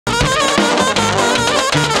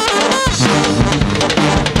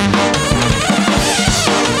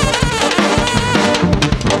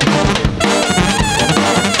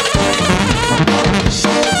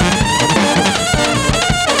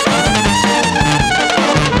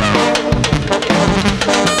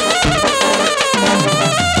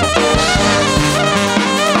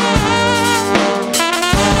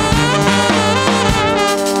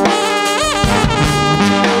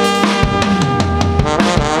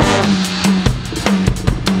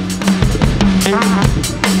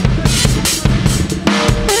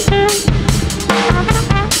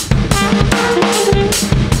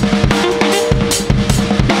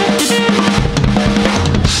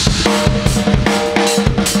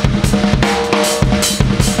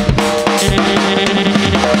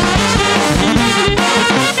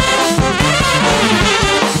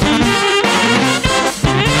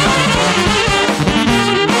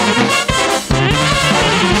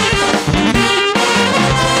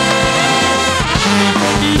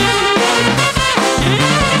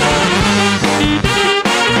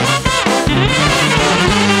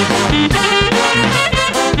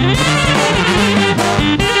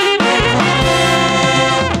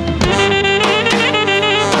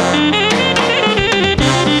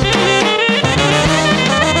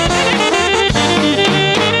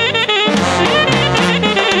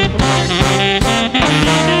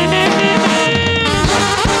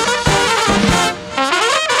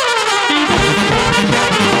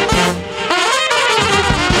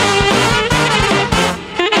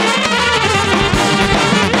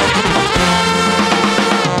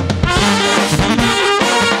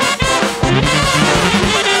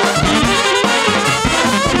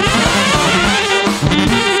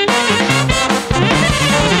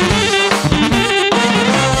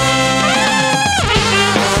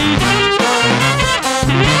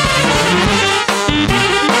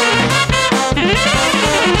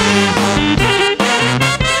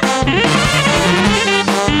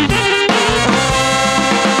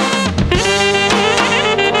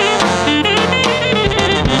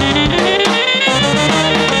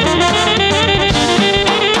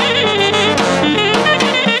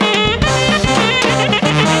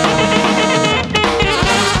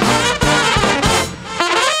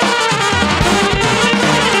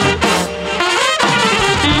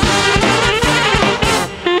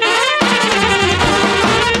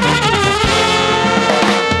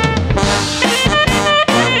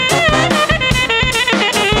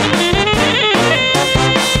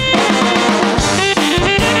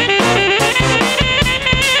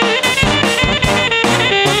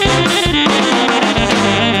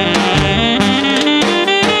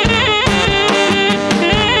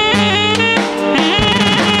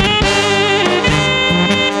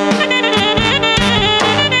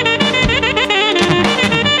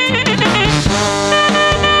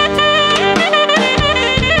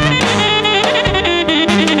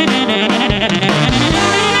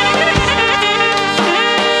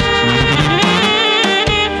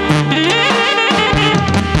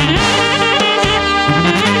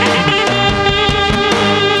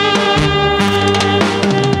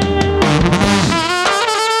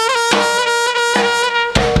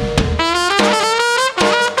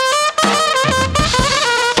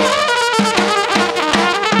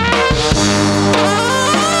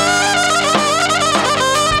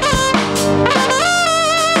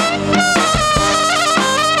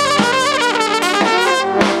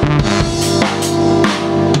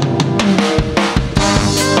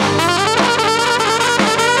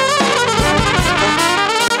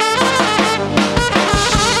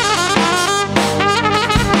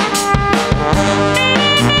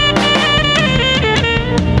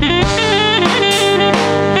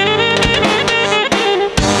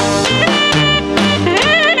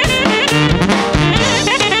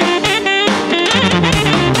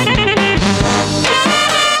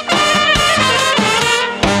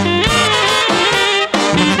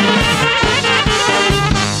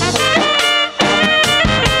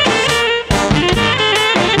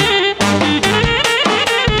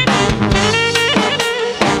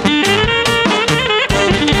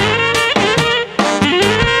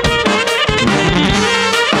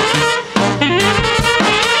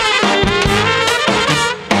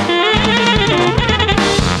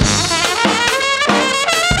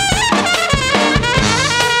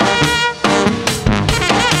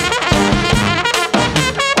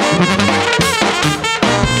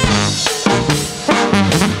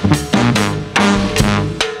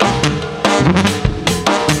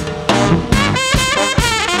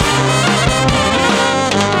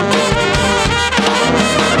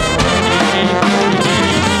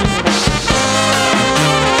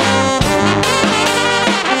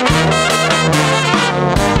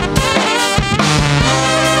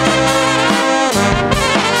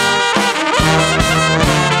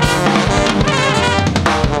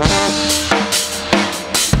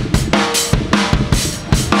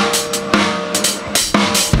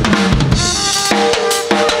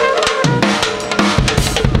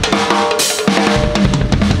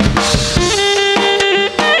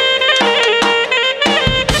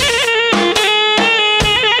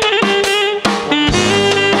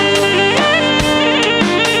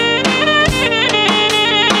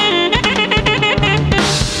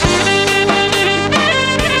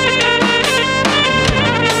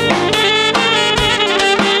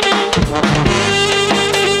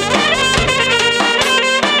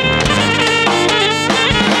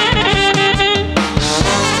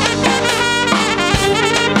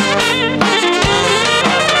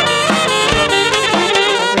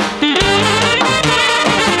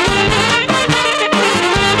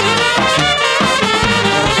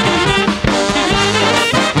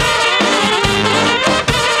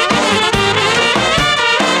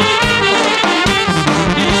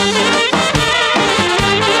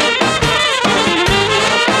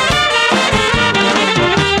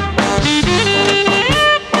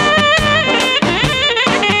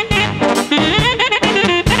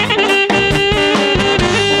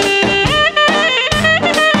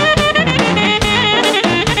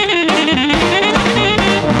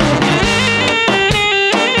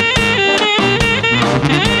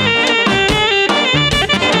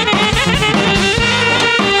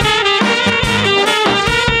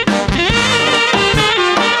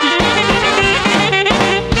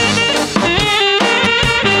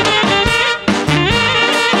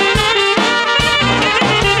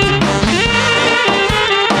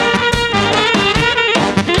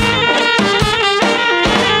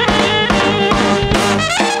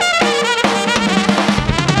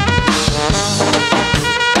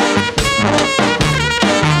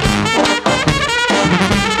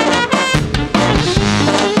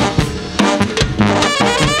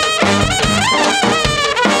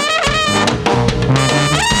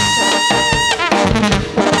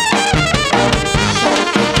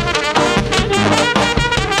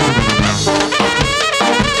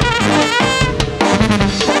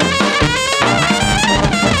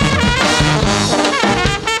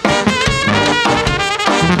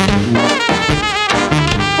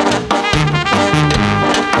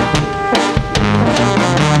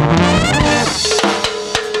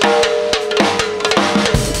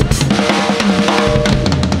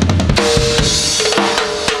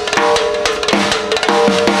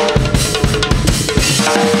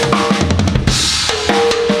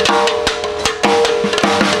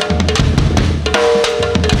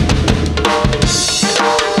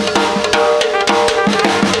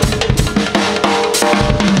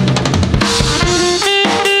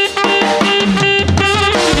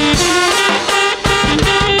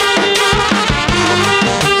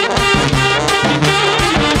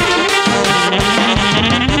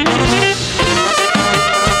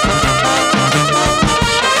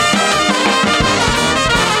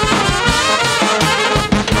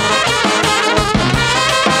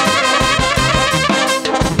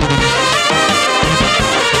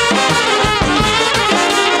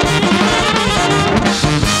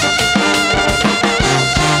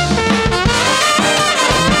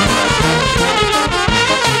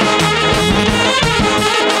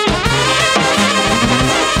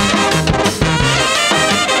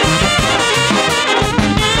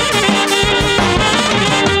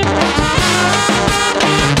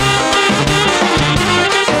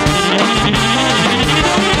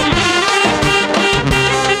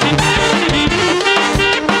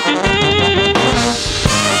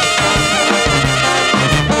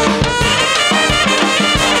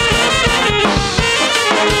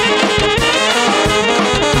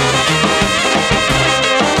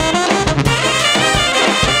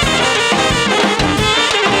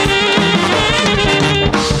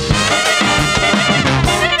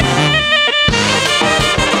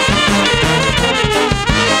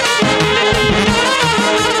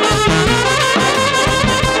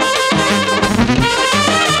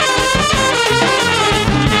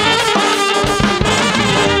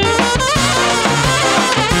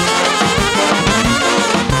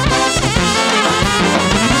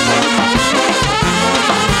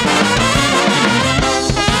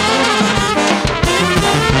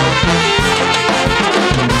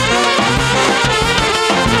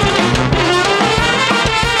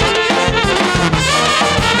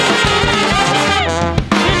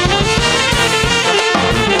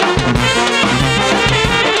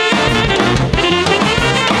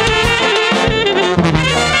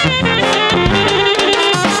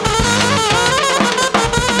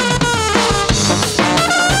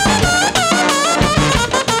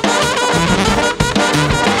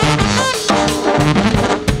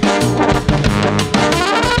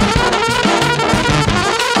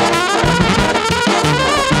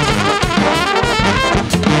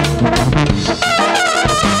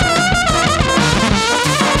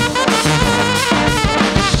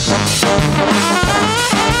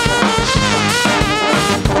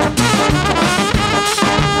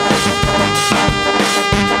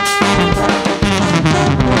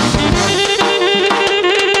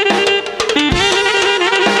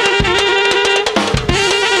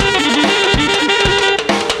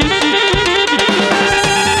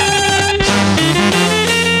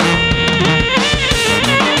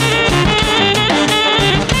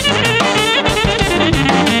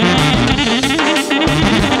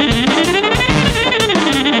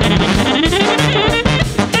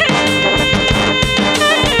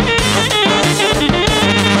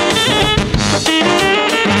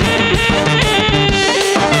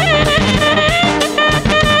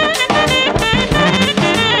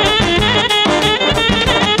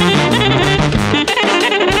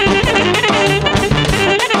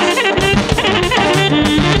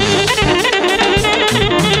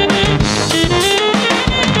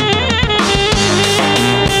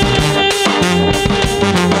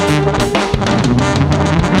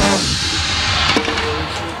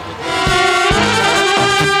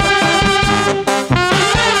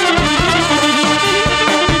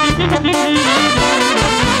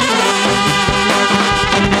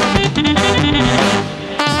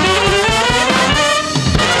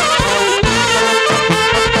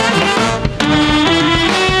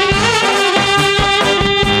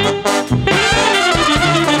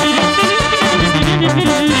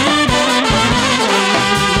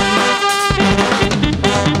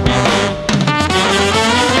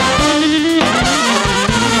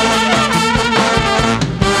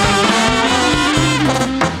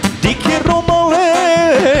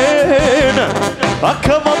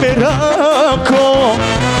rako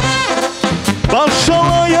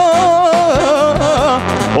Bašala ja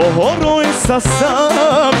ohoroj sa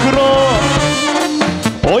sakro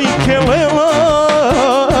Oj kelela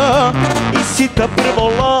i sita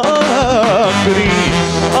prvo lakri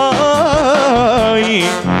Aj,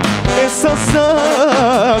 sa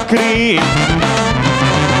sakri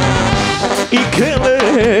I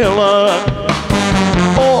kelela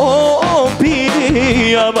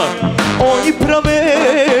opijama Oj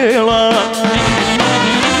pravela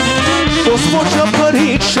Gospođa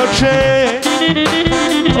paričače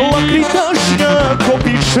Lakritašnja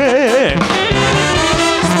kopiče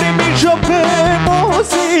Snimi džape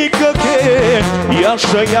muzikake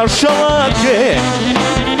Jaša lake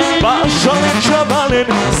Bašale čavalen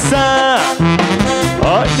sa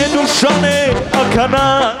Ajde dušane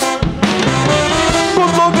akana Kod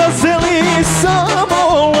moga zeli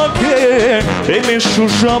samo lake Emišu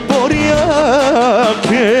žaborjake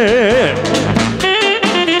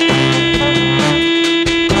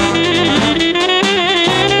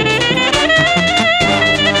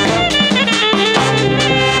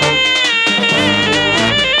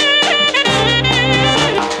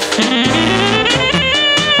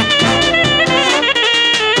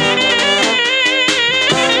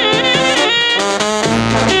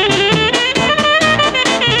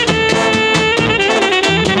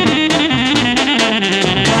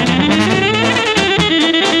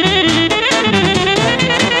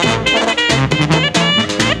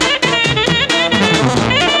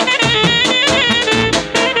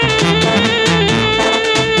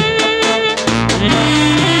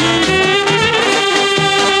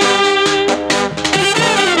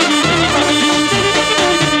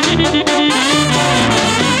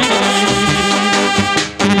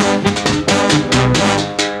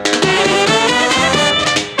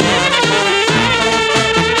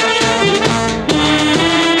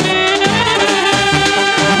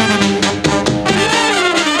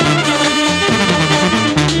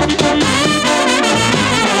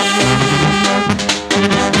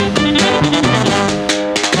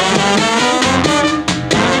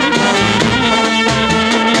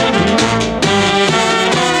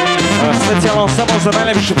Za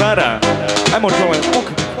najlepši para. Ajmo, Đole,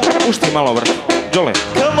 ušti malo vrt. Đole.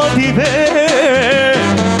 Kamadive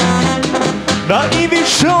na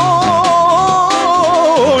ivišoj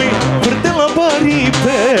vrtela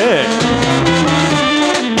baripe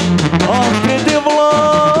a predevla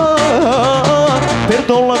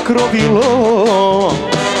perdola krovilo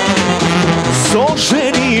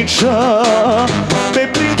soženiča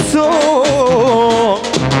peprico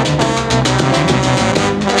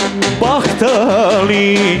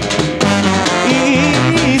bahtali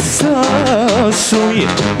i sasuj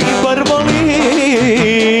i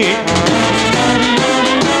barbali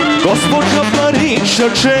Gospođa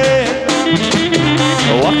paričače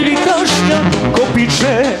lakritašnja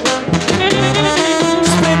kopiče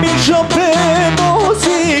spremi žape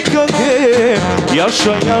muzikake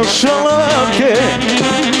jaša lake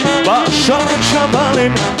bašale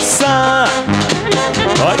čavalen sa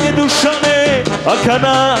ajde dušane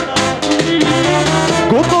akana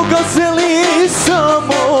Kod ga zeli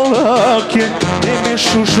samo lake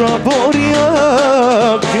Nemešu žaborjake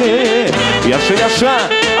Jaša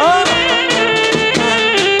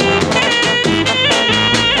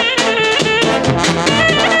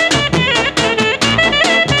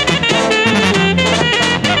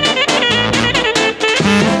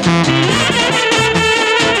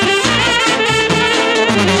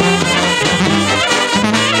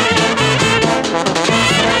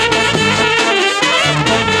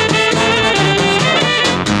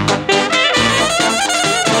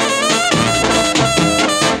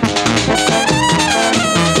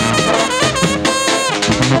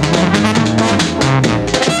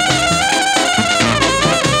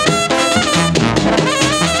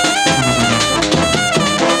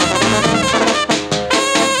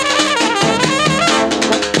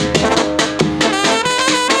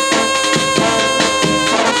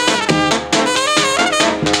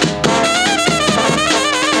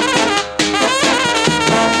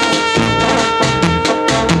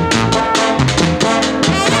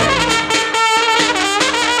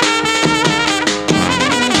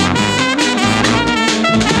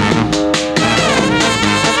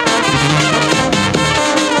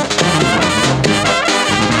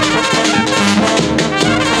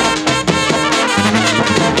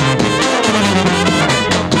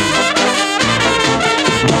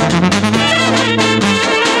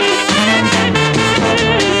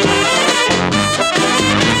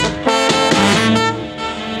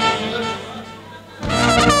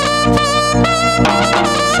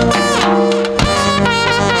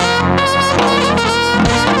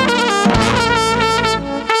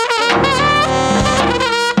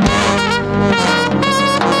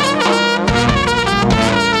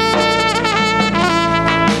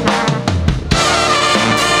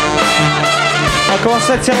vam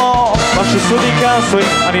sve cijelo, vaši sudika, svoj,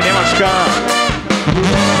 ani Njemačka.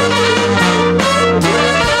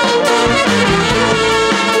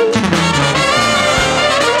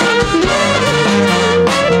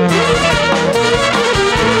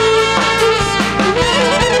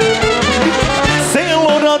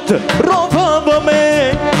 Celo rat robava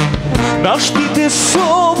me, naštite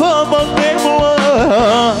sobama nemla,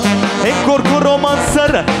 korko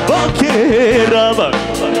romancar bakerava.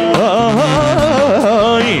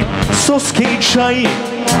 Aj, soski čaj,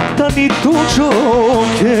 da ni tu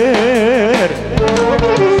džoker.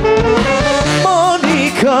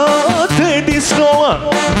 Manika te disnola,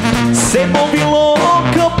 se movilo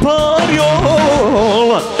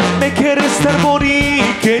kaparjola, neke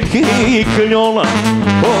restarborike kikljola.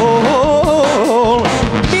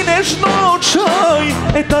 Mi nežno čaj,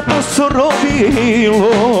 tato so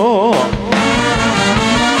robilo.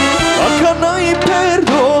 A kana i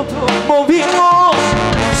perdo movilo,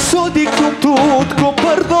 sodikom tutko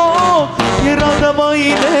pardo, jer radama i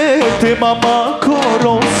ne te mama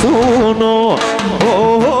korosuno.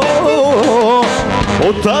 O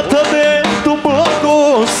tata ne tu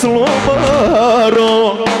blagoslobaro.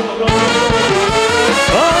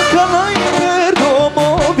 A kana i perdo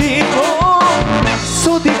movilo,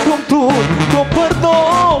 sodikom tutko pardo,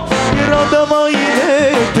 jer radama i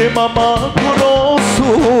ne te mama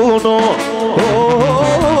korosuno.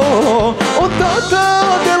 O tata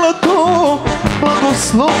dela to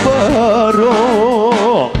blagoslobaro.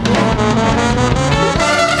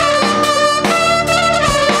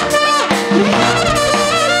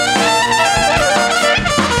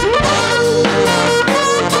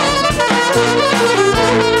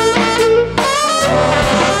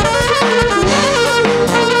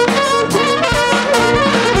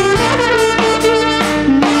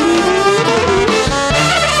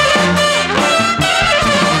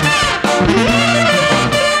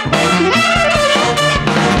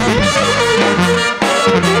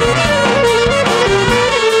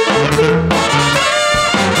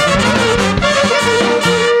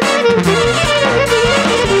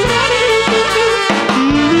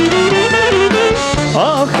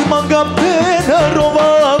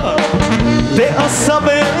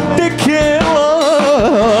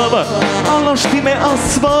 Štime a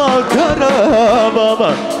svaka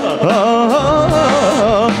rabava,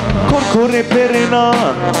 korko reperena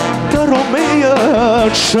ta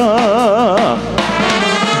romejača,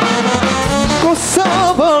 ko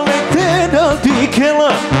sava letena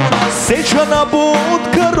dikela, sečana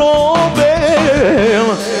budka robel,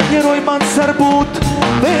 jeroj mancar bud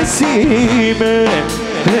bez ime.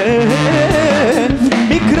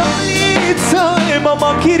 I kraljica je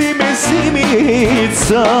mama kirime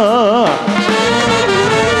zimica.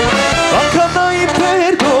 A kada i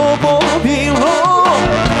perdo movilo,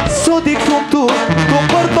 sodikom tu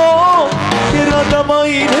kopardo, jer radama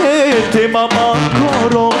i ne te mama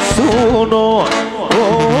korosuno.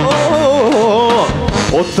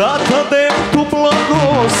 O tata dem tu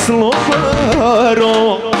blagoslobaro.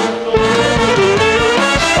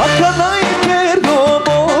 A kada i perdo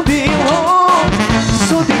movilo,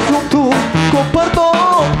 sodikom tu kopardo,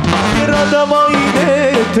 jer radama i ne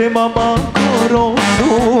te mama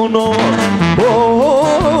korosuno.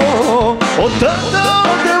 O tata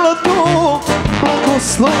dela tu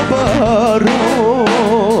blagoslobaro.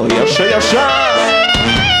 Jaša, jaša.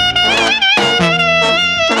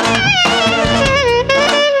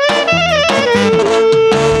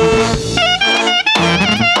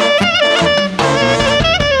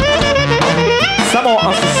 Samo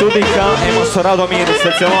ako sudika, emo so Radomir,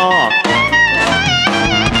 sve cijelo.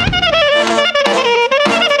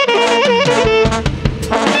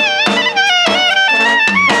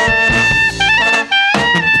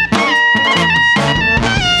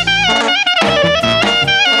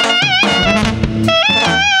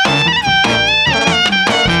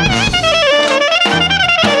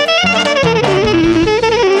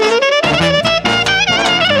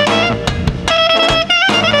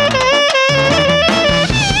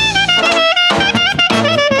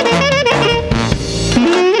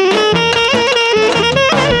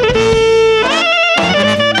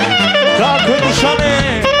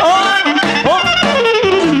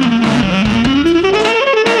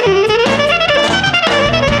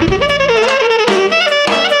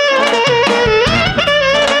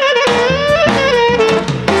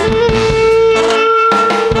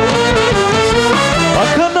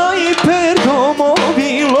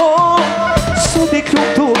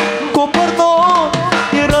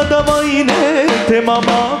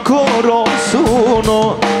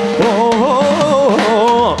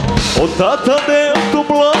 Tata del tu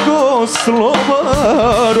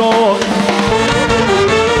blagoslobaro.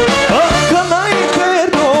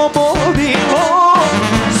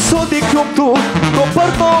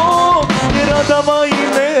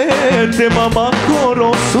 te mama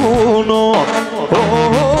korosuno.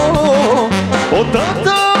 Od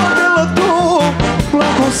tata dela tu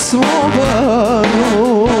blagoslovanu.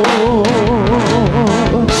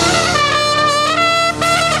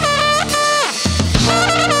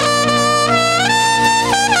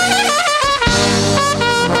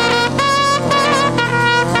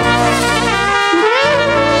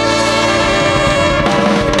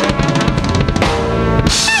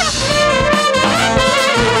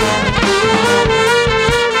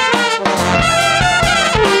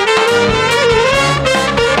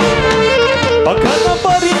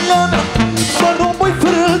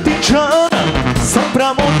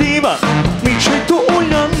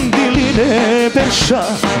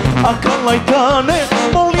 A kad lajkane,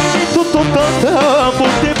 molim mi tu to tata,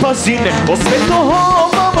 bude pazine. O sve to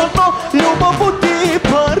mamano, ljubav budi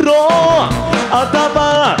paro. A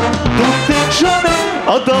dama, tu tečane,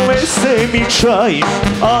 a dale se mi čaj.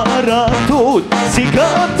 A ratut,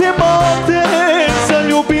 cigate mate, za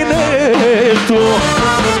ljubine to.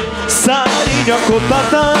 Sarinja kod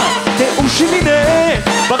tata, te ušivine,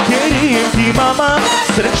 bakerijem ti mama,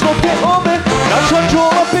 srećno te ove, naša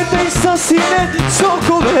džola pete i sasine,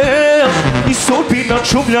 sokove, i sudbina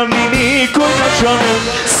čumljani nikoj načane.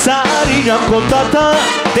 Sarinja kod tata,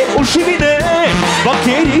 te ušivine,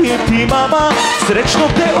 bakerijem ti mama, srećno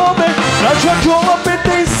te ove, naša džola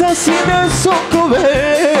pete i sasine, sokove,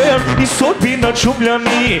 i sudbina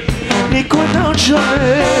čumljani nikoj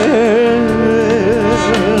načane.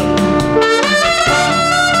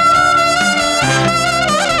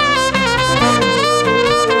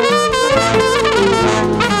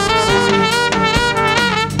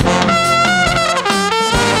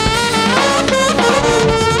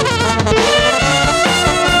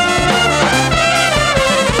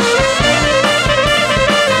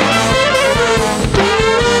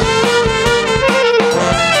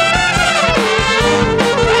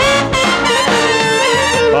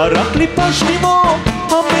 Rakli pažljivo,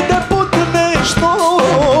 a mi da bude nešto.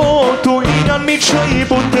 Tu injan mi čaj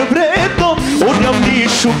bude vredno. Unjam ni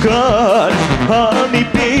šukar, a ni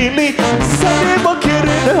pili. Za nema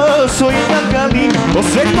kerena, so injan gani. O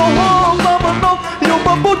sve to mamano,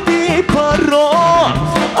 ljubav budi paro.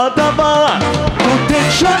 A dama, tu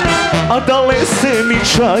tečane, a dale se mi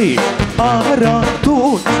čaj. A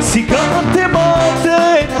ratu, cigate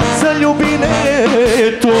mate, za ljubine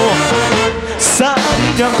to.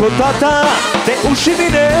 Sarinja kod tata, te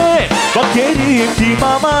ušivine, bakerijem ti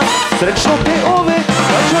mama, srećno te ove,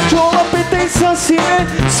 naša čola pete i sasine,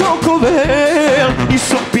 sokove, i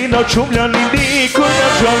sudbina čumljani nikoj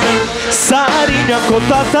načane. Sarinja kod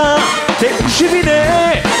tata, te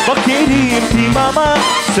ušivine, bakerijem ti mama,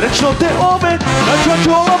 srećno te ove, naša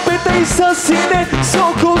čola pete i sasine,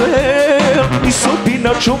 sokove, i sudbina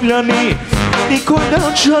čumljani nikoj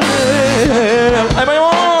načane. Ajmo,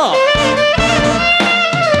 ajmo!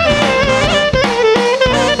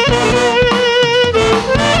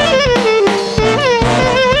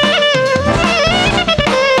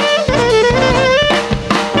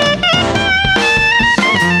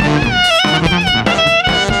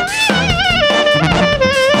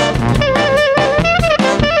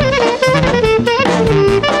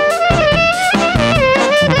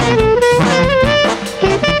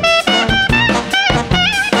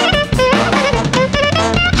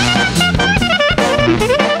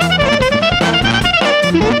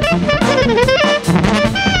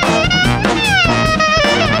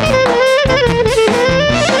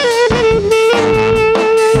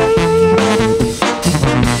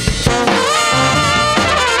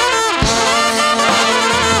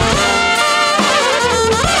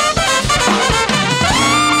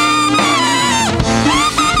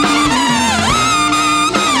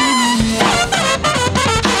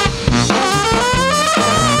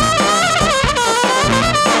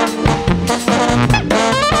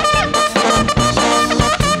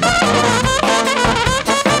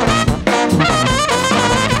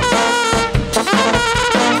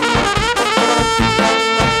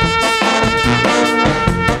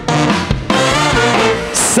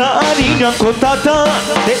 Sarinja kod tata,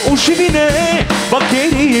 te ušivine,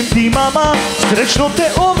 bakerijem ti mama, srećno te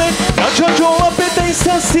ove, naša džola pete i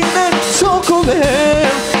sasine, sokove,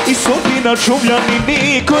 i sudbina čumljani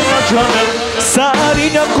nikoj načane.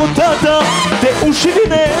 Sarinja kod tata, te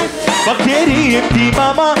ušivine, bakerijem ti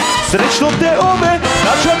mama, srećno te ove,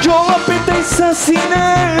 naša džola pete i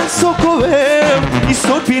sasine, sokove, i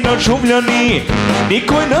sudbina čumljani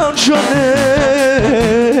nikoj načane.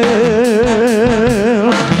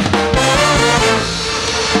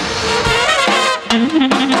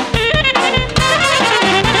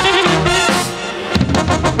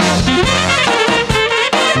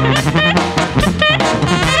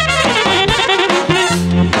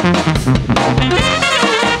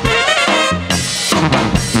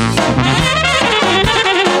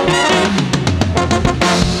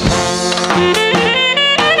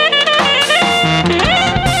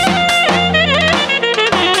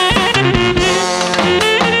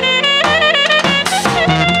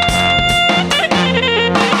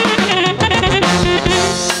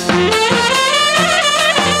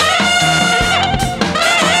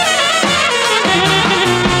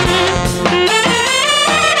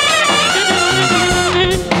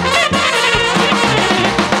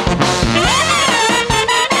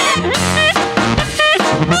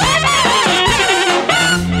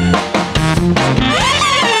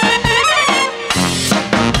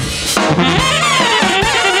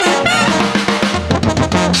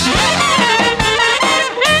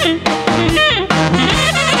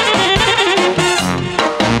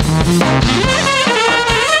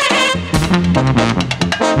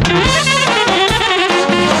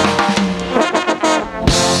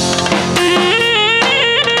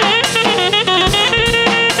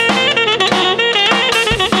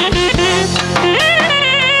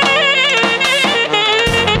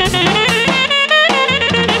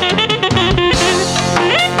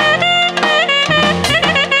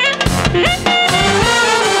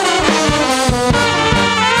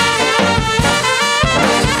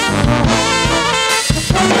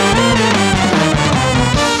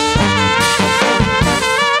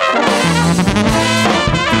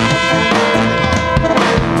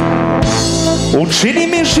 učini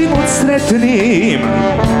mi život sretnim.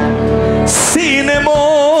 Sine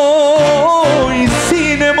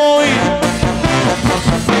moj,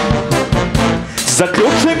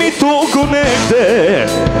 zaključaj mi tugu negde.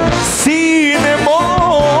 Sine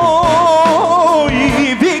moj,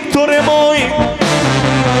 Viktore moj,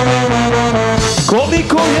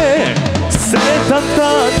 koliko je sretan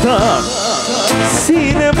tata.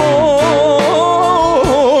 Sine moj,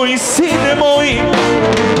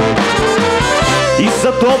 i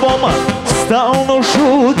za tobom stalno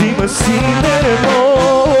žudim. Sine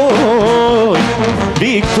moj,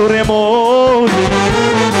 Viktore moj,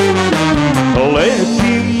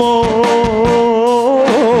 lepi moj.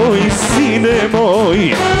 Sine moj,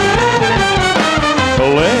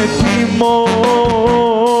 lepi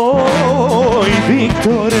moj,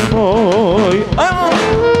 Viktore moj.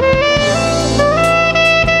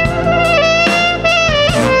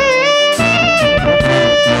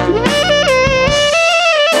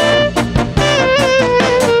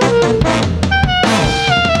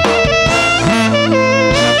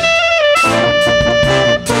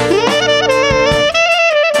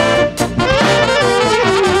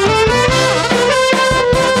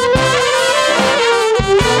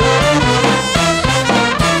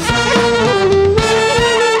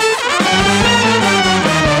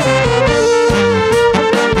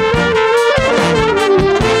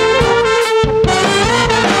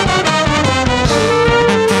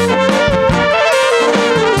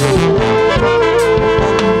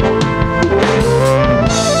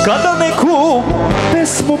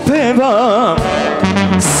 Peva,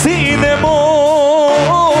 sine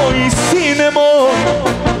moj,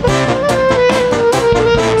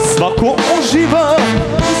 svako uživa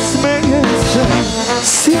i smeje se.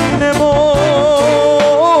 Sine moj,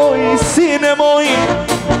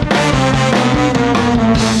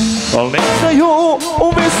 al ne znaju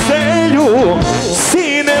u veselju.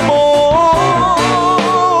 Sine moj,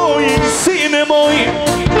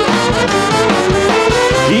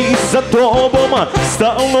 i za tobom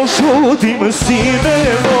stalno žudim.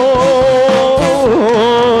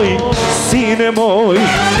 Sine moj,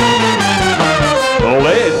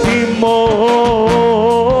 lepi moj,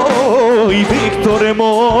 Viktore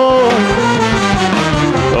moj,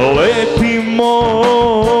 lepi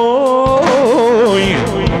moj,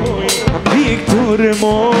 Viktore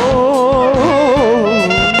moj.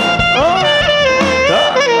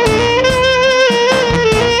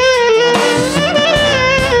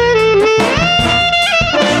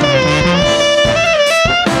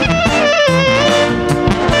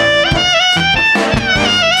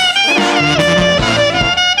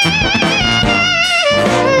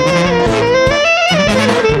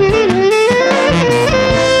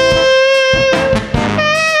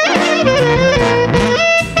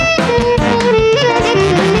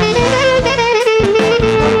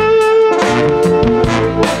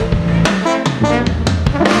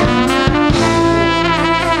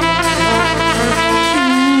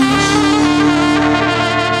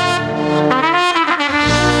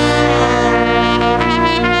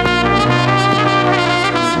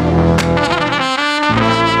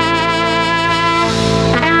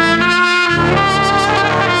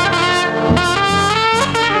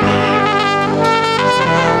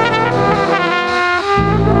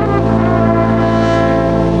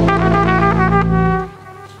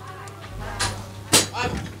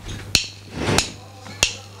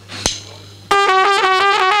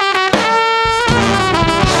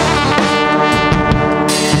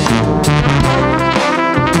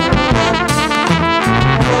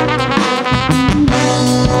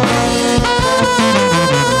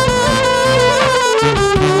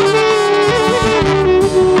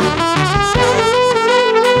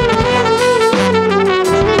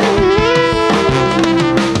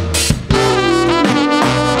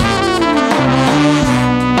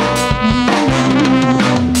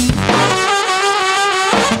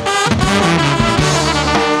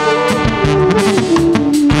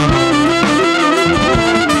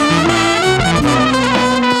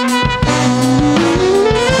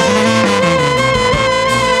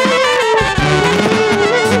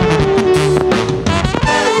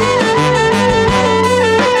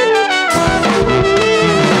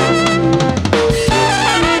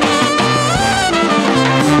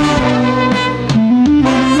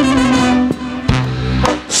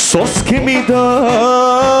 Soske mi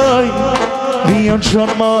daj,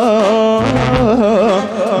 vijančanma,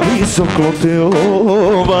 visoko te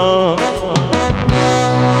ova.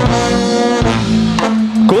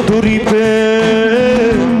 Kodoripe,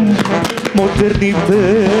 modernipe,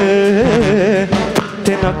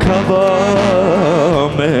 te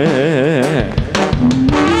nakavame.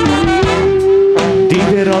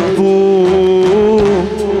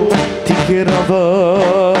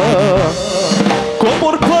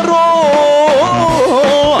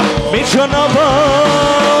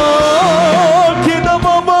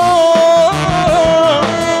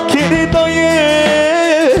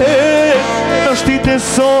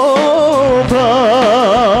 soba.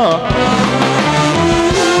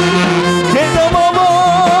 Keda mama,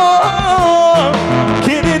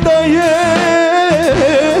 kedi da je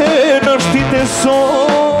naštite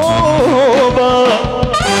soba.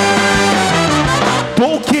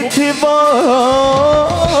 Pokite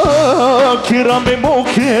vakira me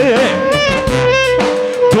muke,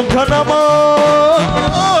 toka nama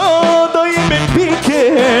da ime pike.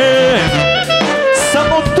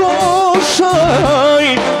 Samo došaj,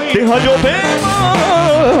 teha ljubema,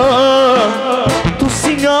 tu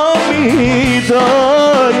si mi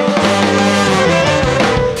daj.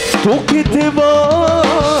 Toki te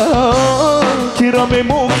vakira me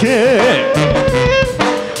muke,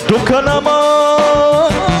 doka nama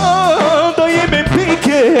da ime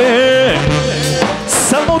pike.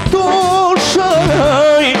 Samo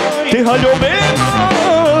došaj, teha ljubema,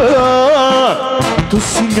 tu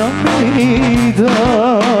si mi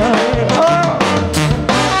daj.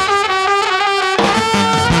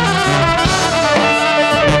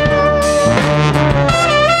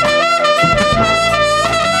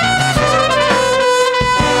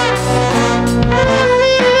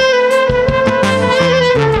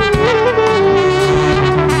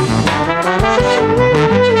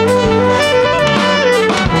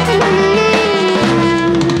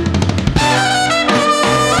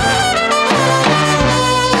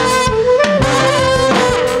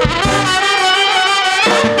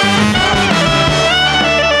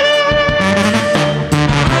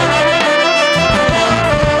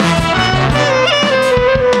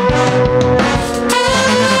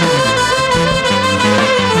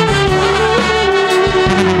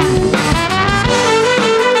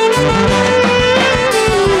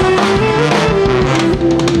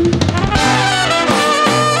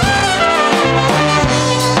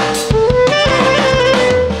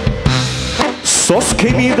 Soske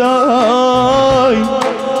mi daj,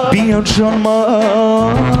 bijančama,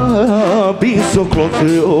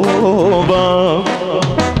 bizoklote ova.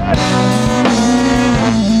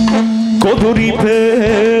 Kodoripe,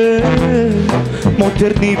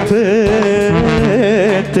 modernipe,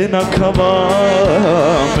 te na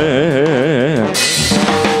kavame.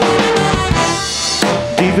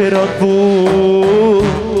 Diveratvu,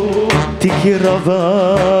 ti kjerava,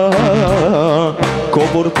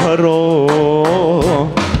 Kobor paro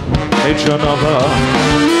e canava.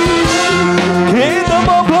 Keda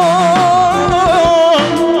baba,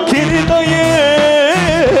 kedi da je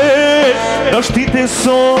naštite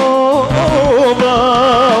soba.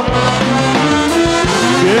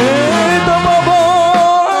 Keda baba,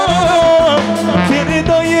 kedi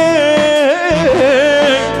da je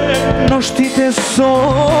naštite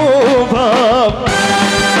soba.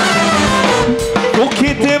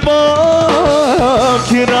 Pokite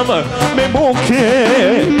vakiram me muke,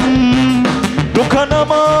 doka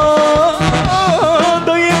nama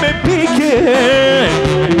da ime pike.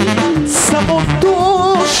 Samo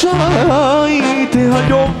došaj, teha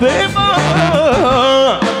ljubema,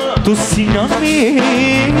 tu si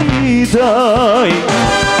mi daj.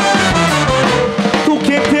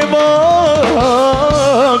 Pokite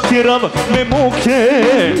vakiram me muke,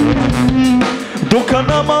 doka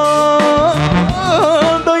nama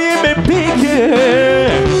da ime pike.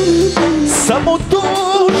 Samo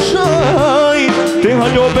došaj, teha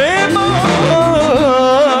ljubema,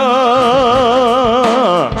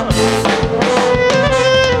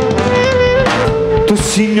 tu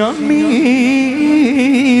si mi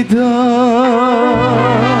daj.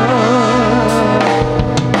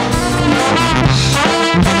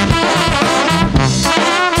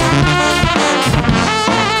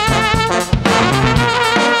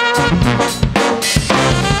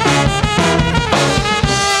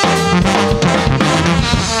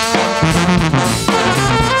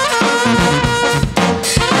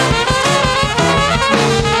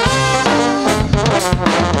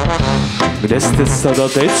 Gde ste sada,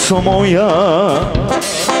 deco moja,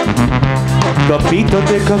 da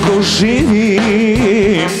pitate kako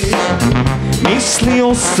živim?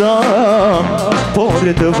 Mislio sam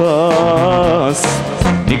pored vas,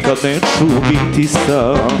 nikad neću biti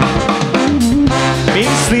sam.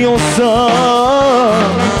 Mislio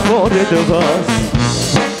sam pored vas,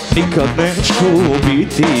 nikad neću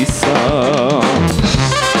biti sam.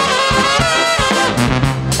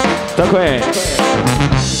 Tako je.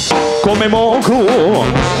 Kome mogu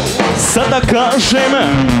sad da kažem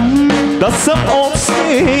da sam od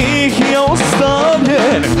svih ja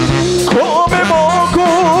ostavljen? Kome mogu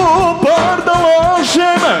bar da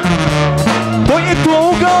lažem? To je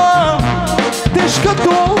tuga, teška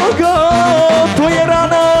tuga, to je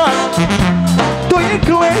rana, to je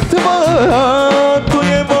kletva, to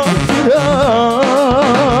je vatra.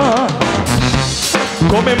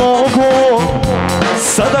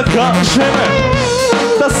 kažem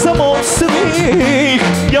da sam od svih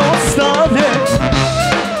ja ostavljen,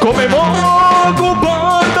 kome mogu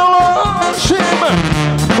bar da lažem.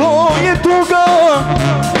 To je tuga,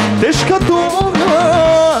 teška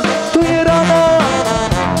tuga, to je rana,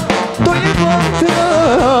 to je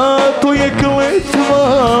vatra, to je kletva.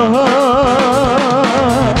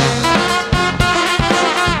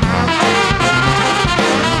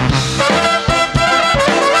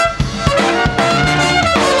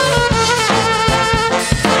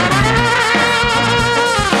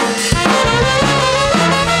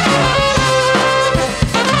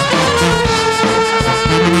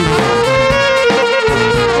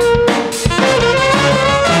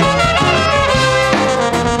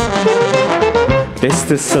 Gde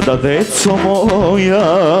ste sada, deco moja,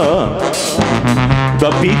 da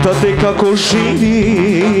pitate kako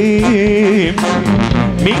živim?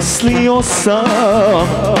 Mislio sam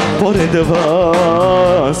pored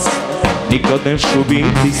vas, nikad neću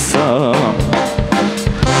biti sam.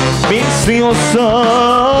 Mislio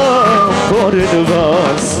sam pored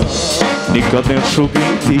vas, nikad neću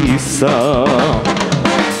biti sam.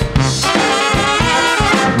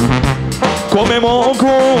 Kome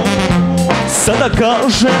mogu sada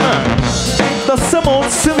kažem da sam od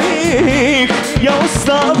svih ja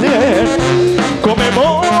ostavljen, kome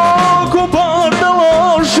mogu bar da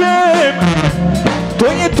lažem. To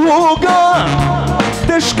je tuga,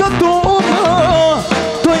 teška tuga,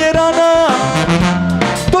 to je rana,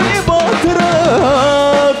 to je vatra,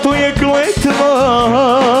 to je kletva.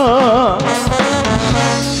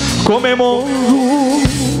 Kome mogu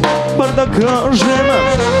bar da kažem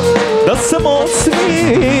da sam od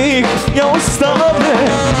svih ja ostavljen,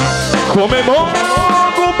 kome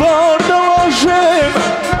mogu bar da lažem.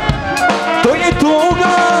 To je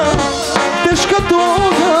tuga, teška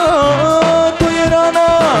tuga, to je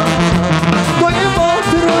rana, to je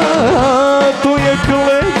vatra, to je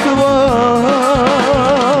kletva.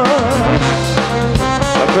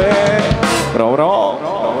 Dakle, bravo.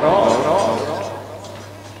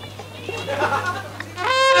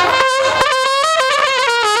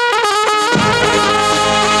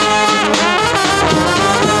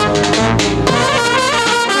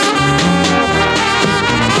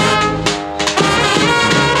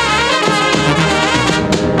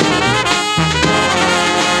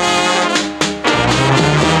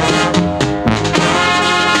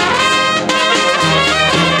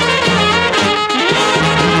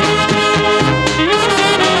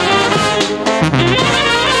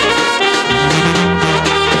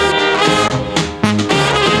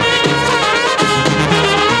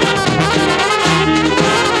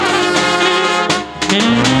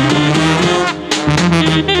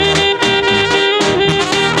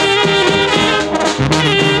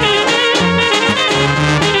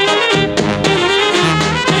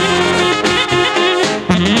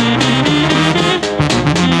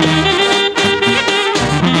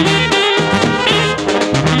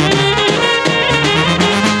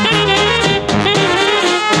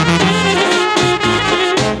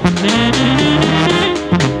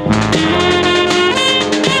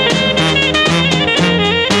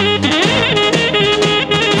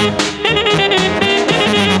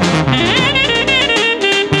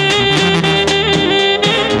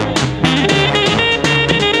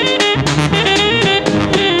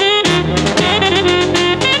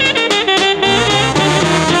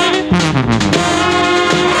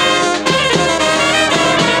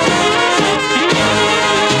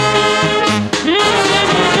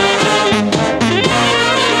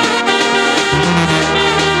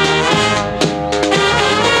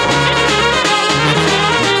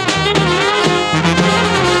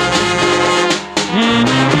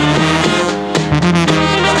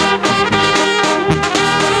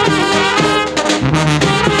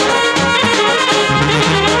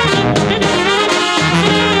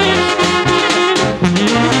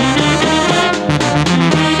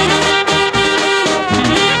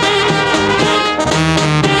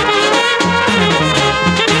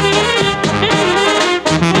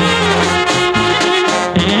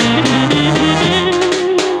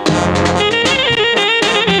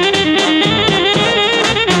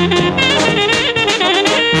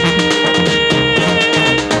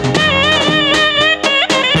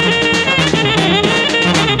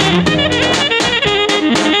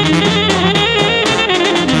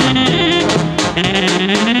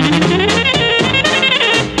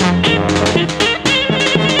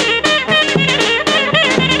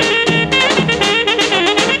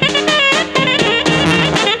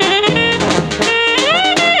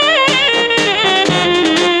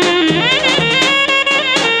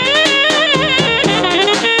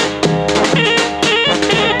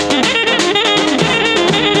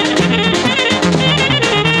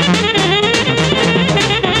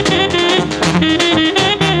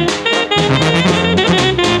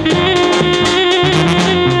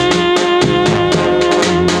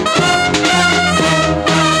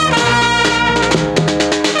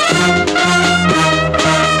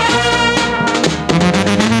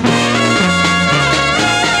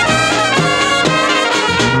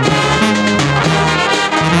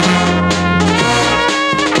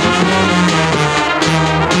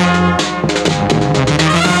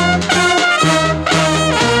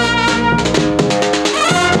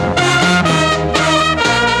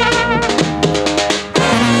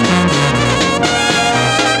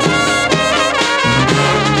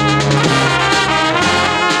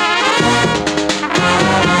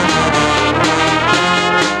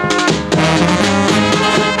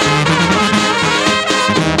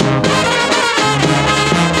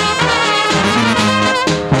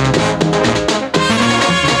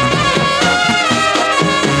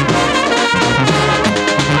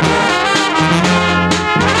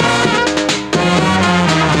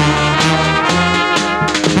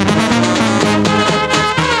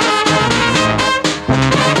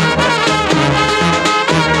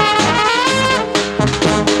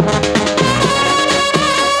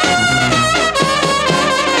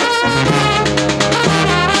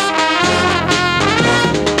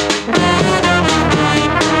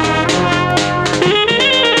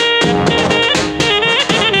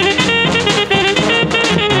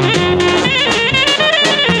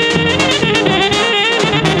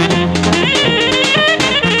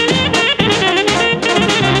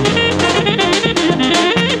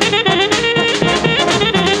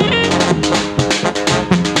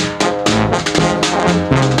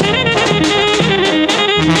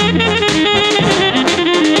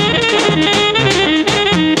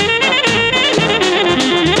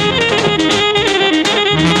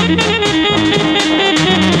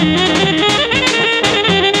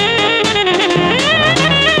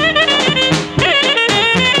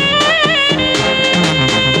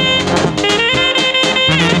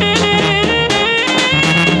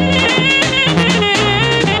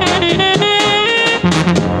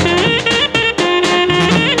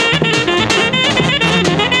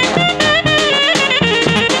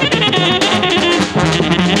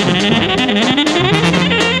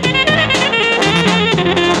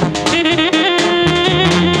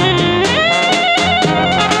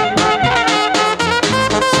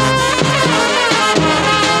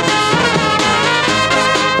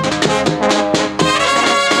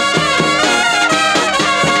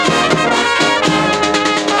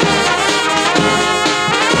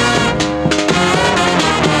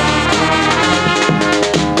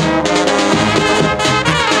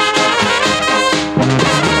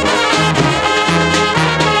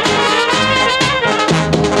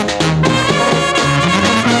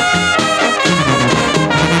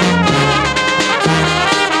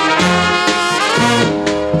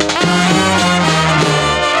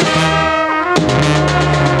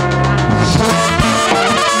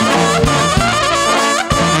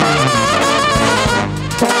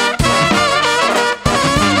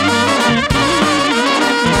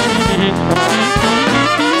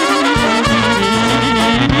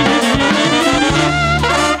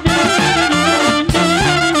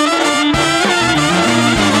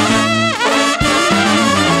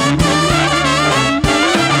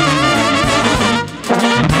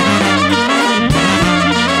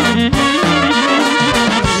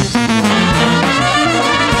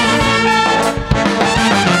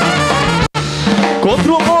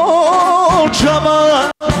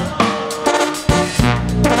 mođama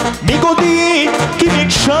mi godinki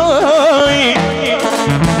mi čaj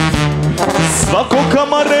svako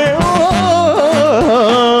kamarela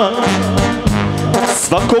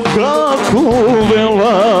svako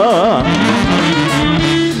kakuvela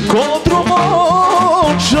kodru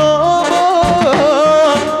mođama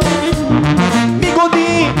mi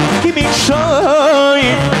godinki mi čaj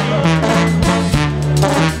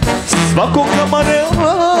svako kamarela.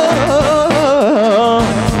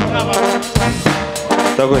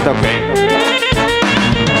 Tako je, tako je.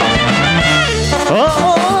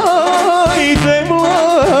 Ajde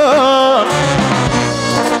mla,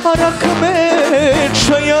 rak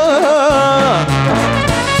mečaja,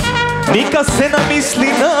 nikad se namisli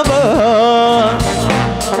nama,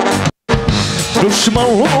 duš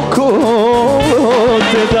maloko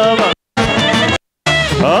te dama.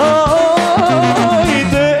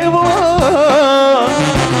 Ajde mla,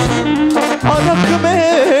 rak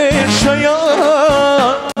mečaja,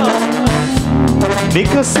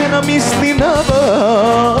 nikad se namisli nama,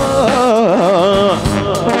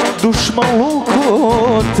 duš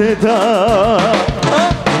maloko te da.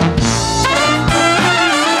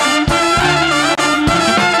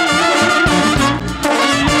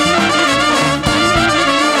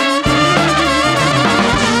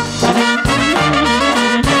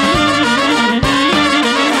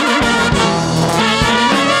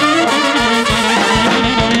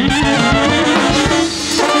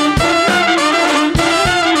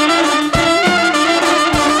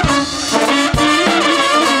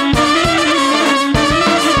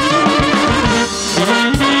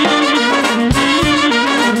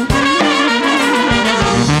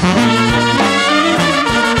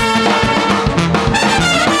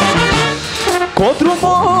 Kodru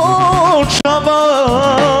močava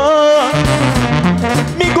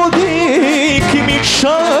mi godinki mi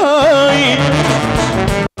čaj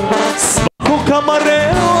svako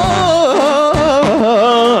kamarela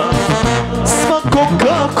svako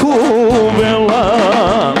kakuvela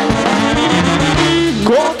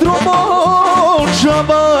kodru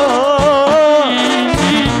močava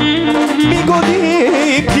mi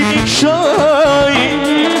godinki mi čaj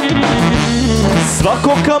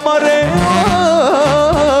svako kamarela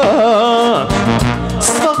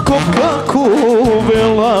svako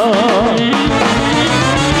kakuvela.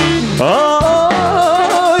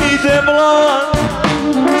 Ajde mla,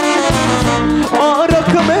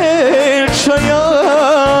 rak mečaja,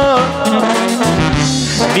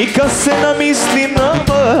 nikad se namisli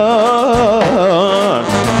nama,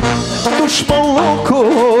 duš maloko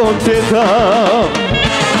te dam.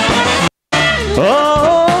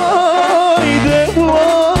 Ajde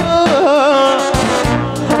mla,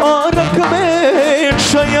 rak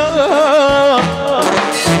mečaja,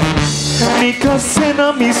 nikad se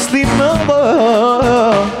namisli nama,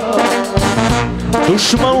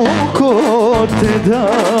 duš maloko te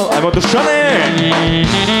dam. Ajmo Dušane!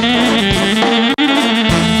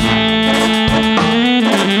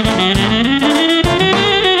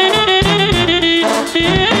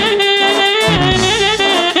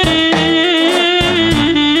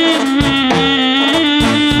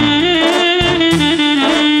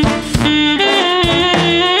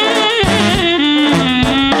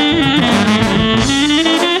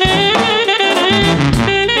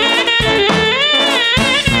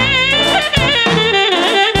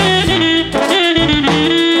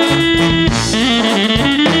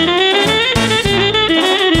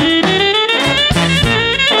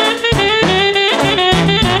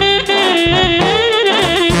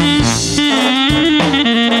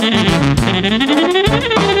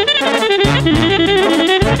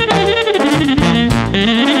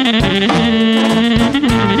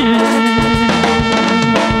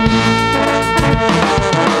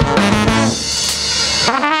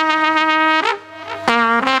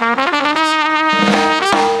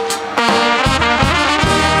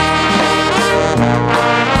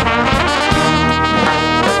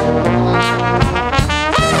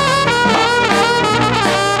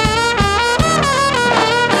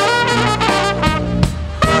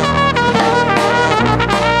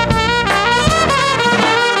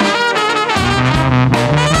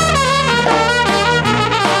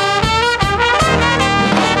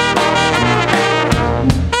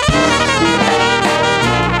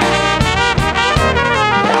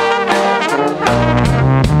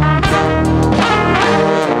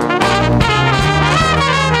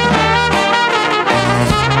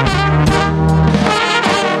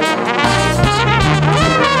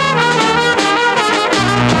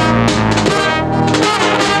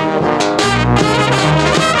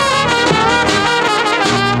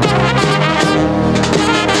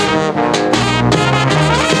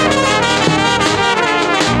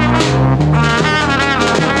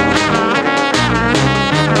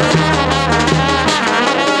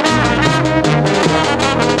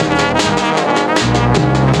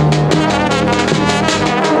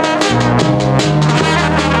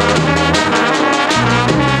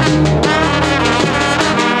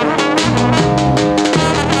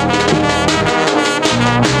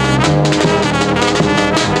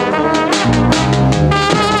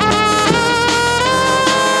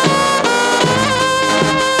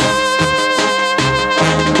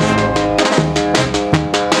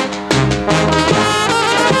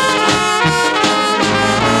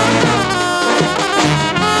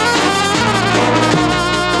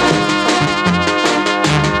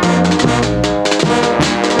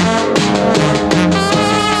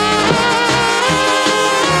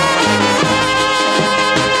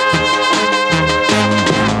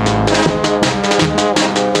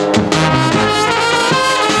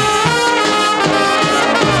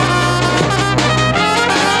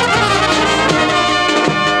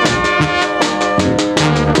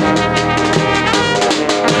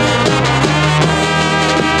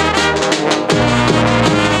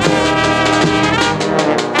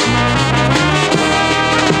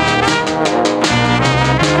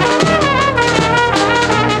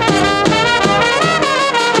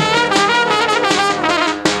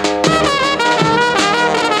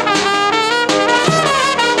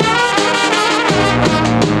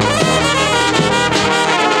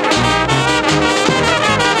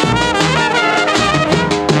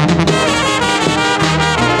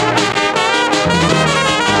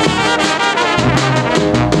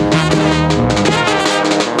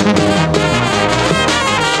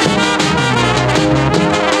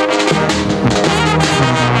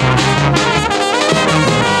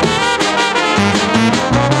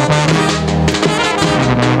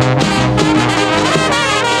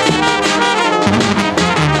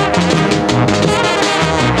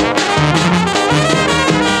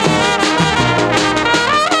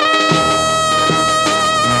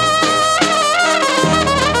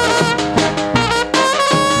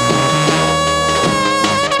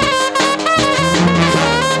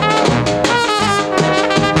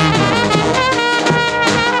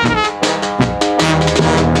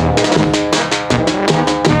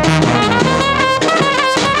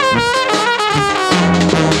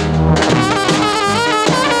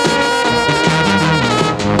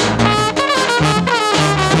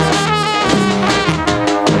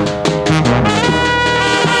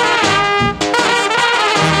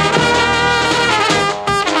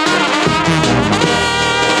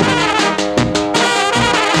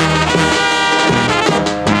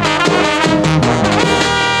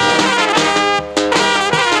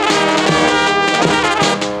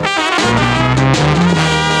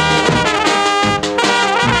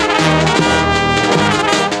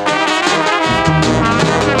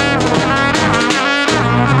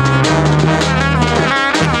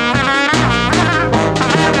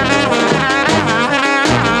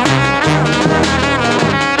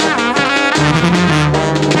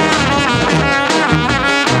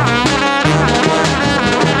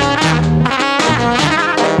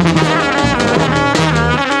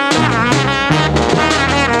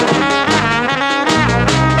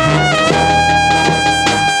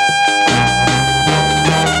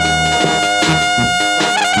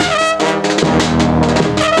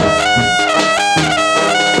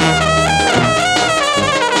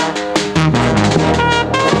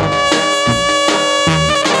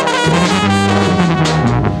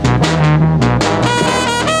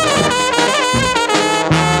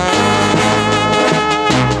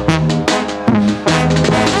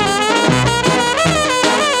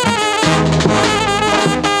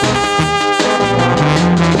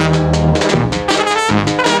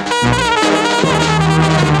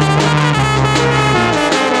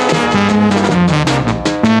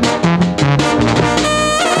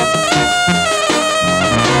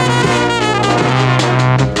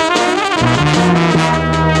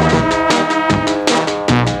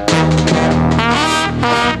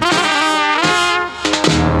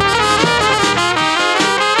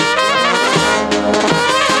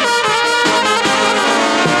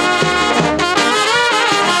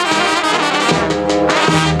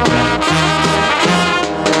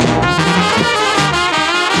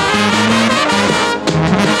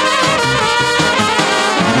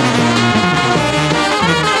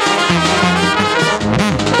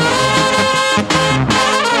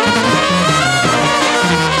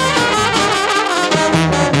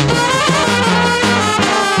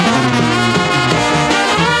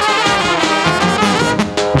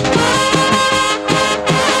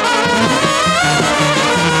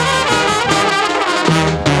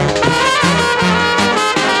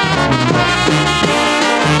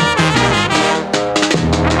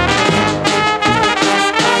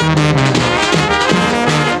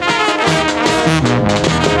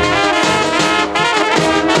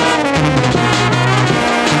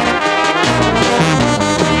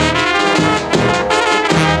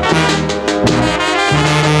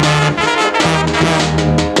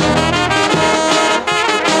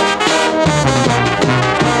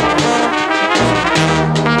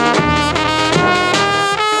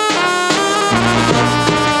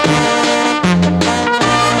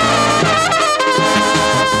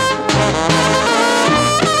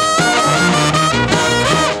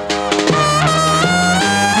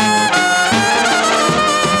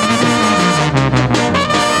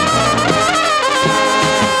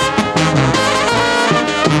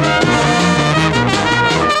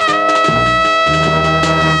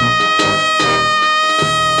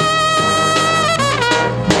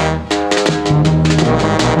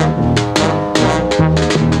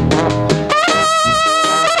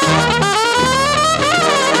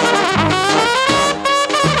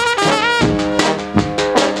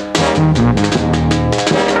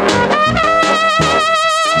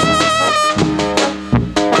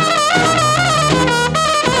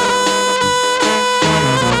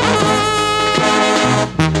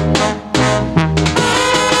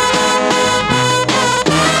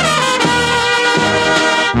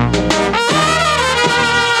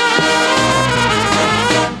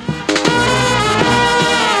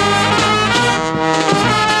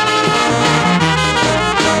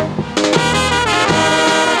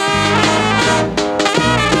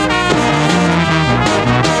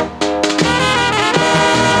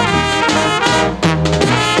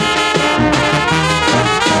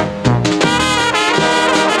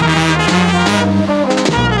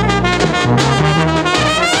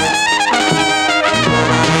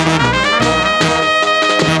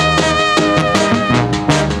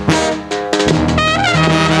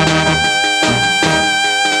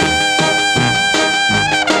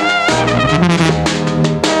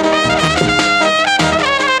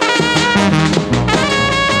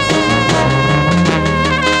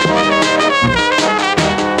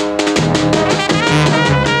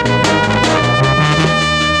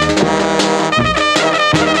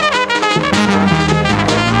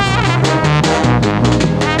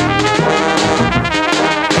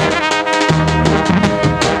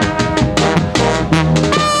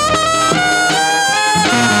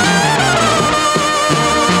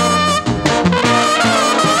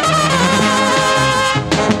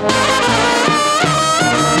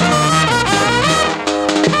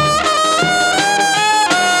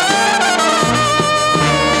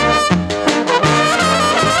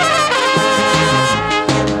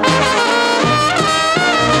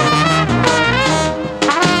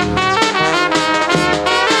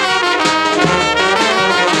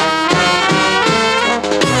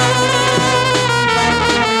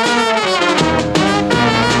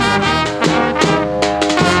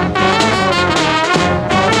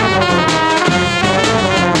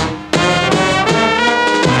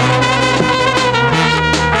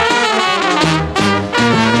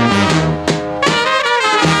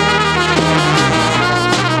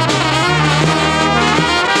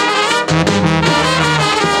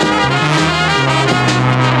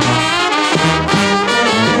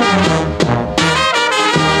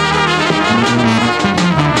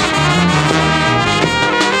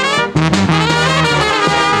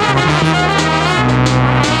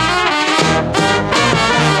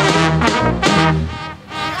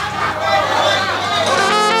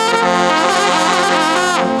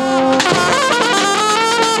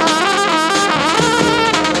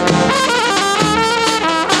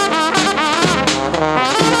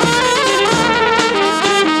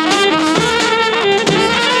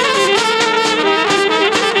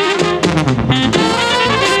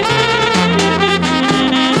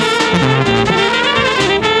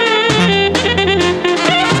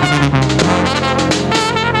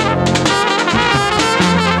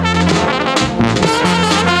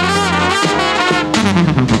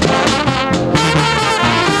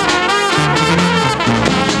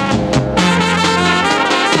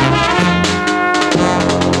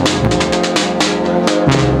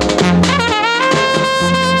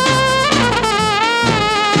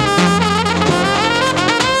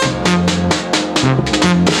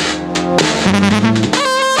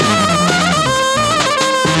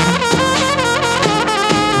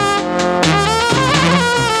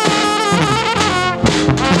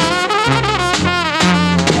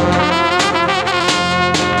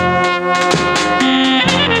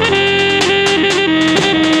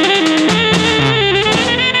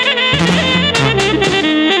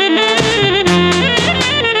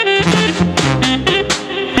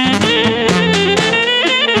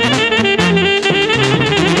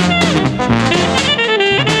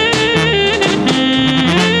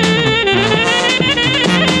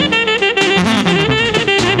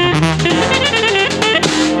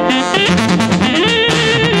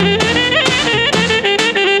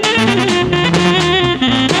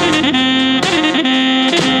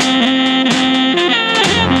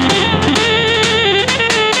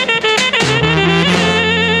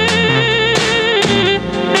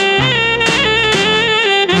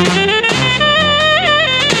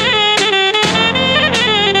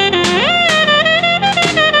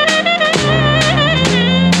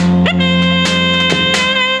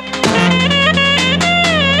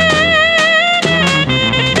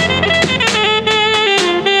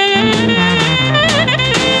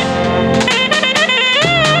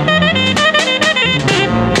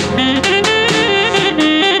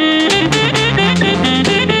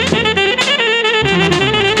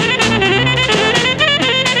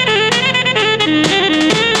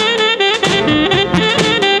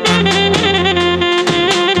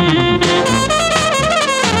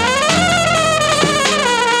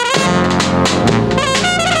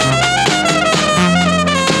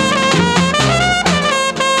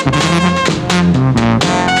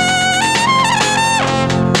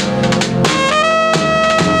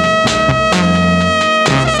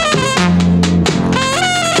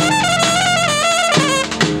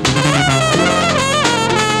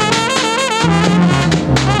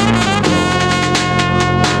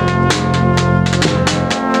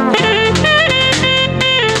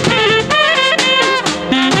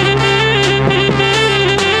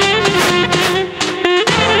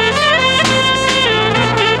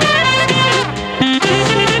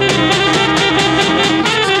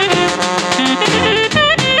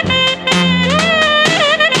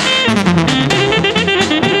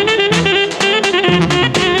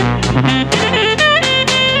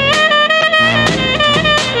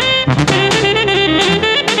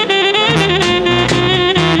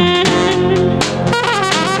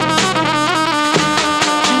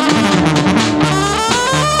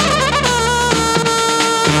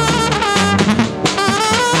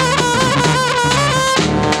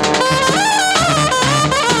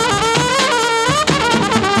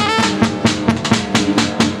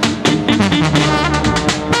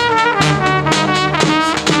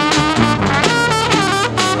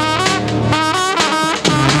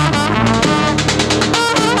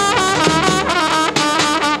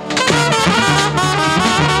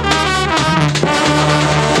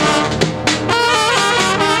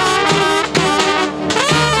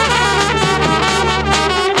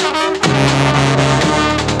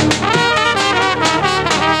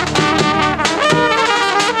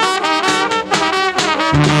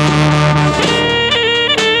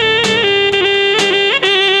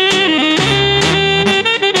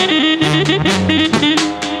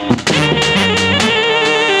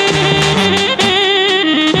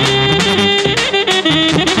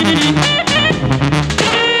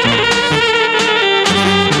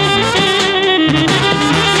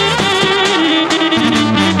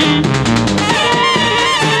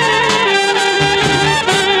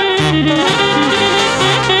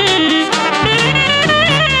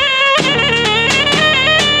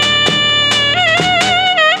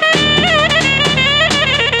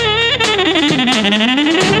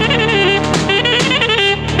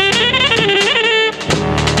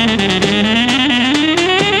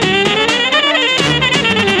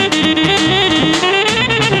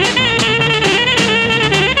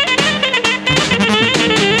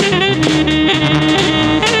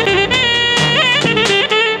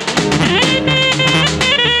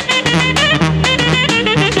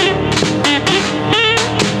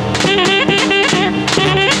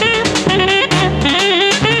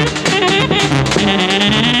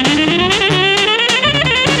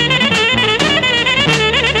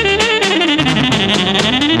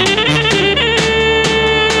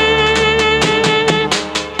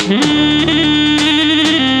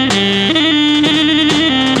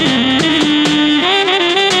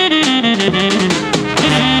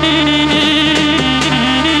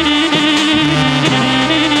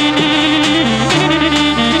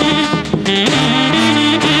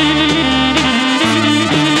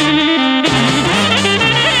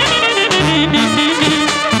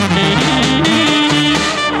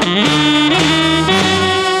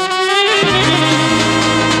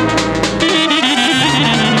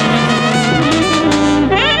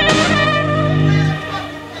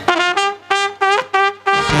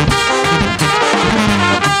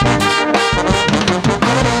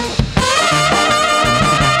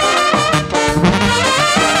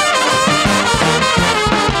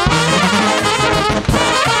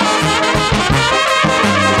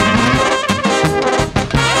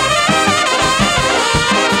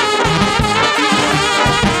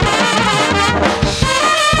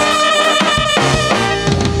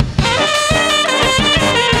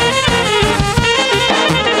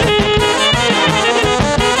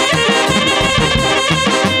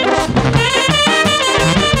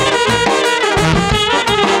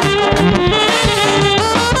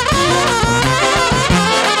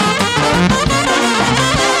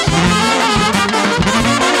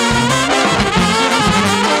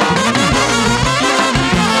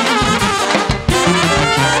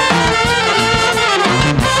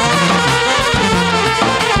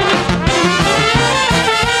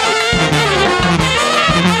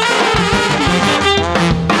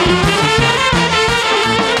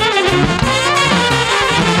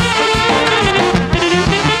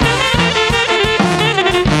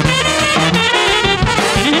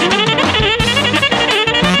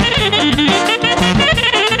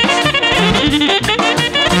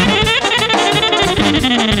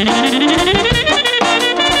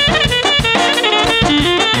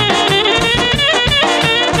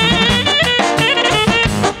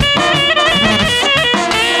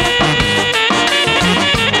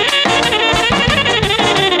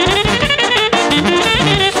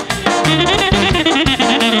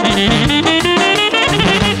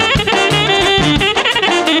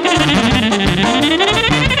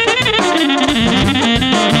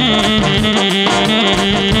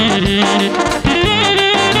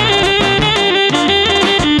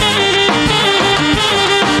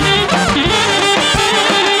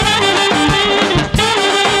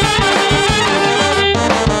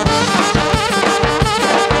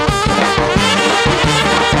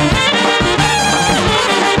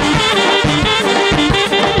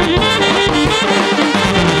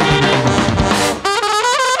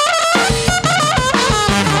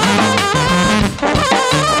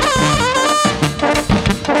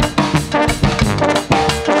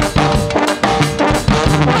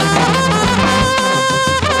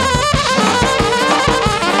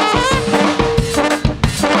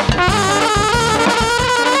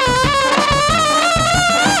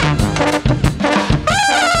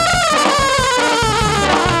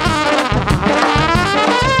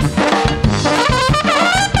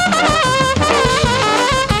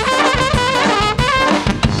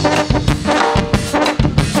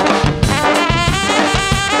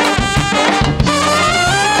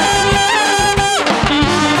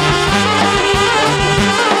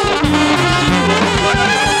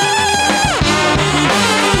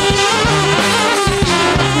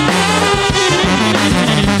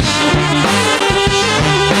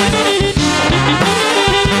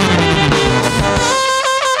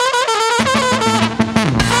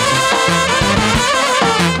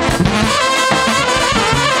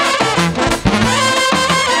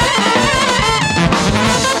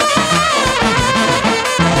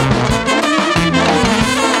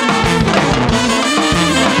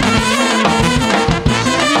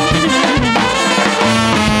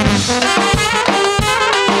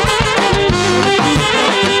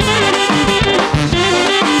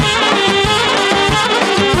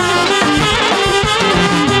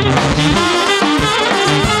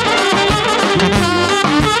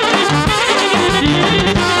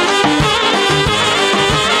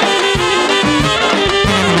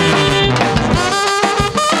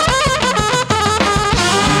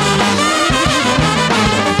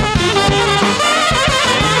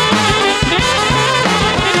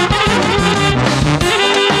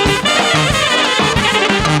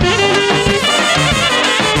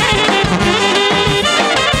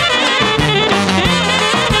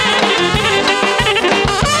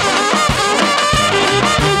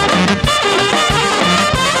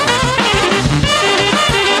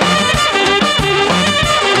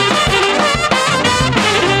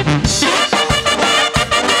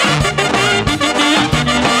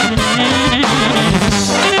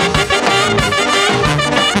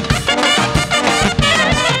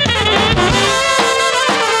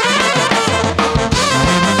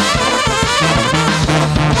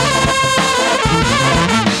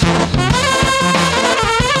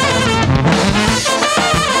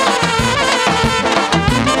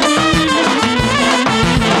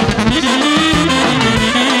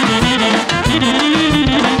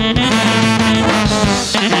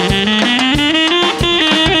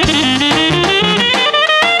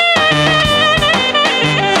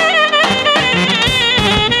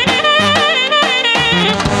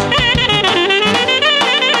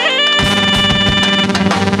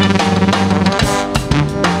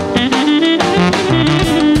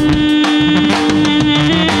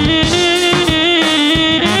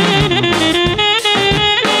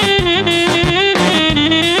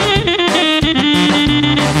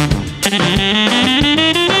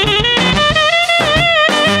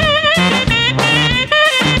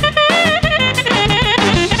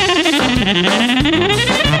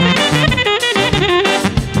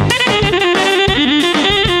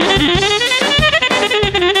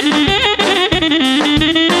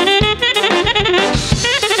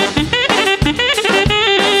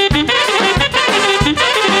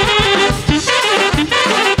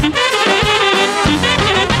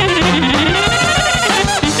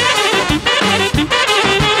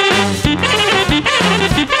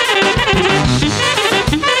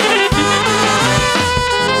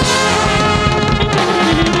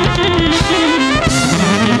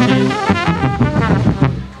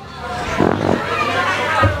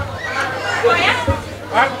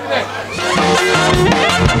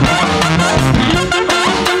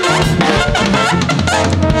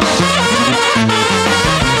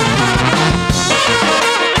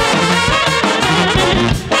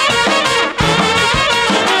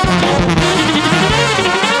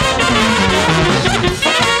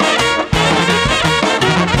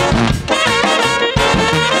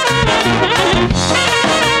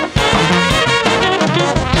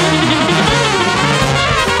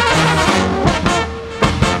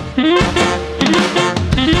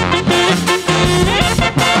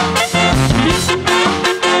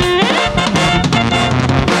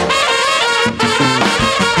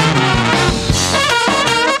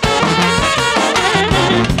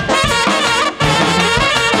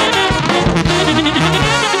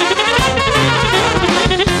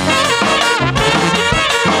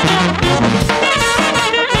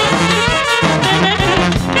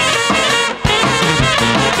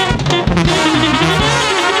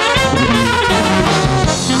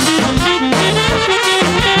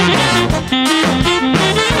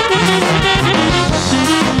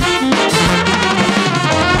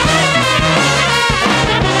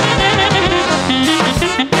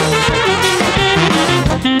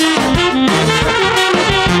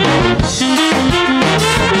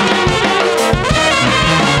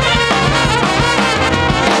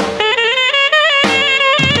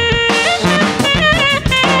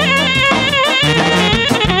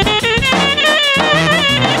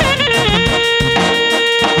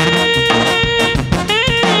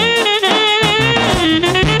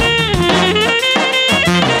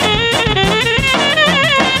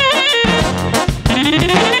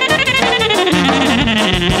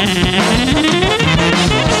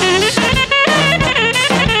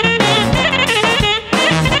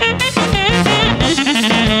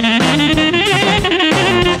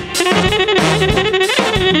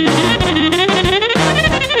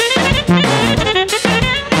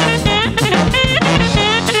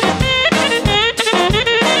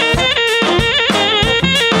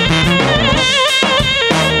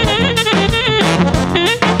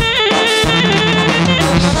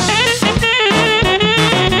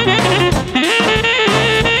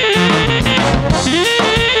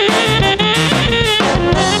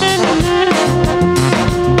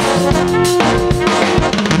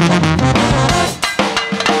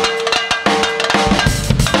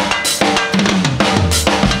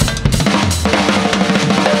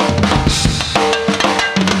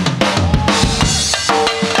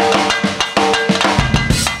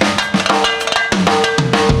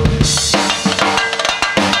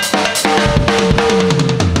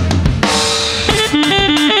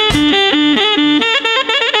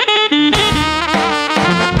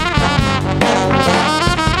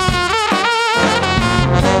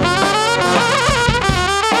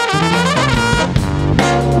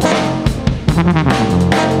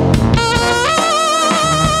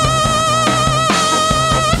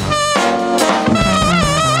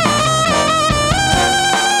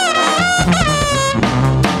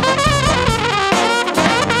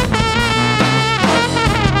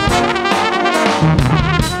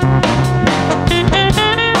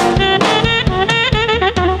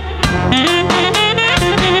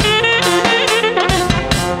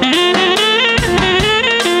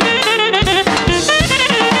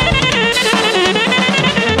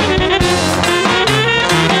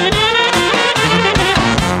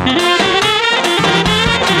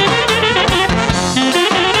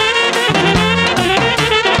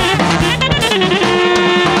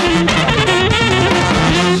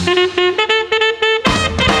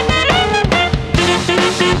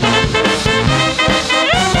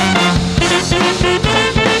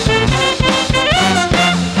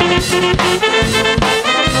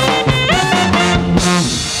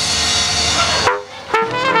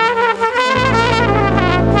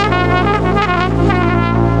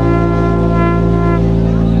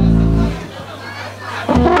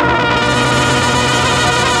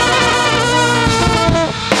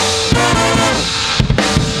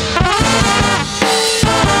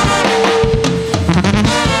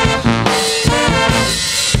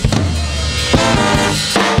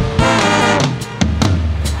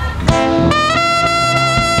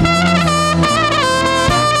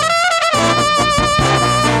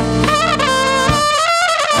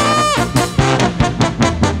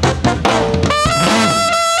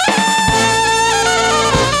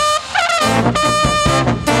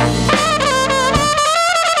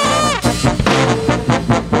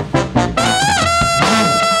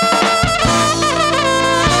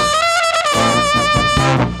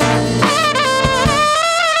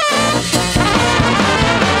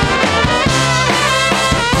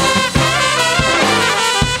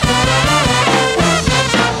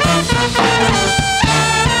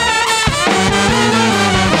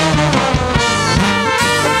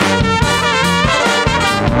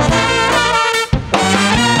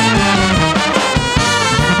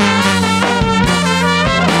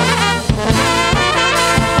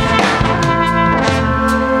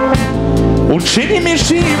 čini mi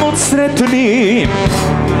život sretnim.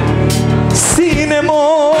 Sine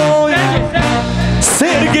moj,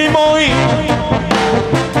 Sergej moj,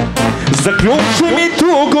 zaključuj mi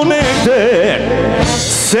tugu negde.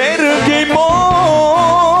 Sergej moj,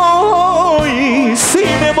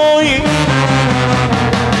 sine moj,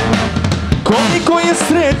 koliko je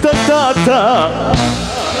sretan tata.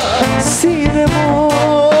 Sine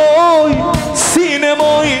moj, sine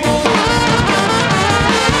moj,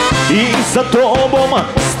 i za tobom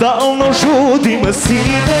stalno žudim.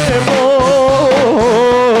 Sine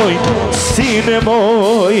moj, sine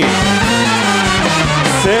moj,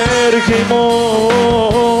 Sergej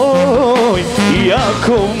moj,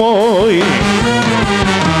 Jakov moj,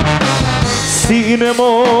 sine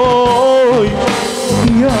moj,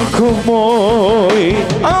 Jakov moj.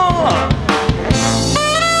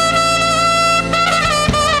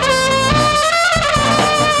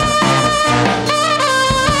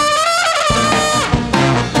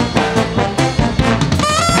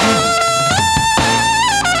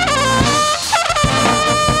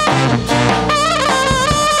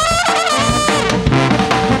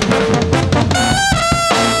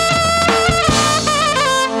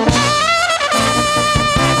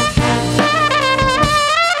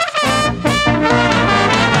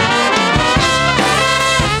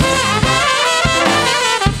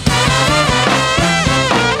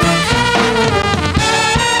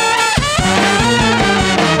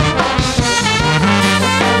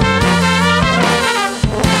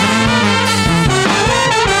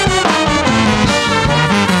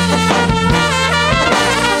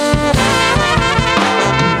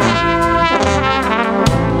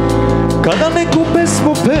 Kada neku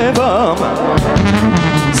pesmu pevam,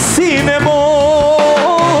 sine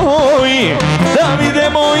moj, Davide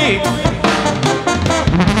moj,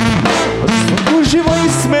 zvuk uživa i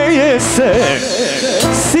smeje se.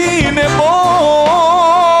 Sine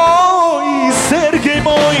moj, Sergej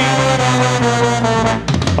moj,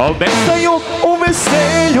 al nestaju u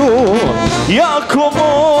veselju. Jako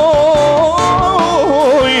moj,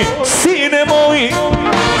 sine moj,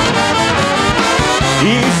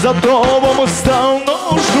 i za tobom stalno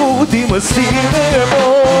žudim. Sine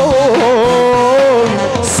moj,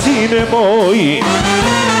 sine moj,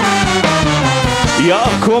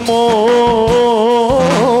 Jako moj,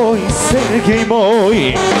 Sergej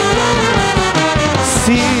moj,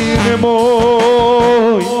 sine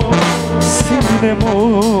moj, sine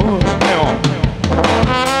moj.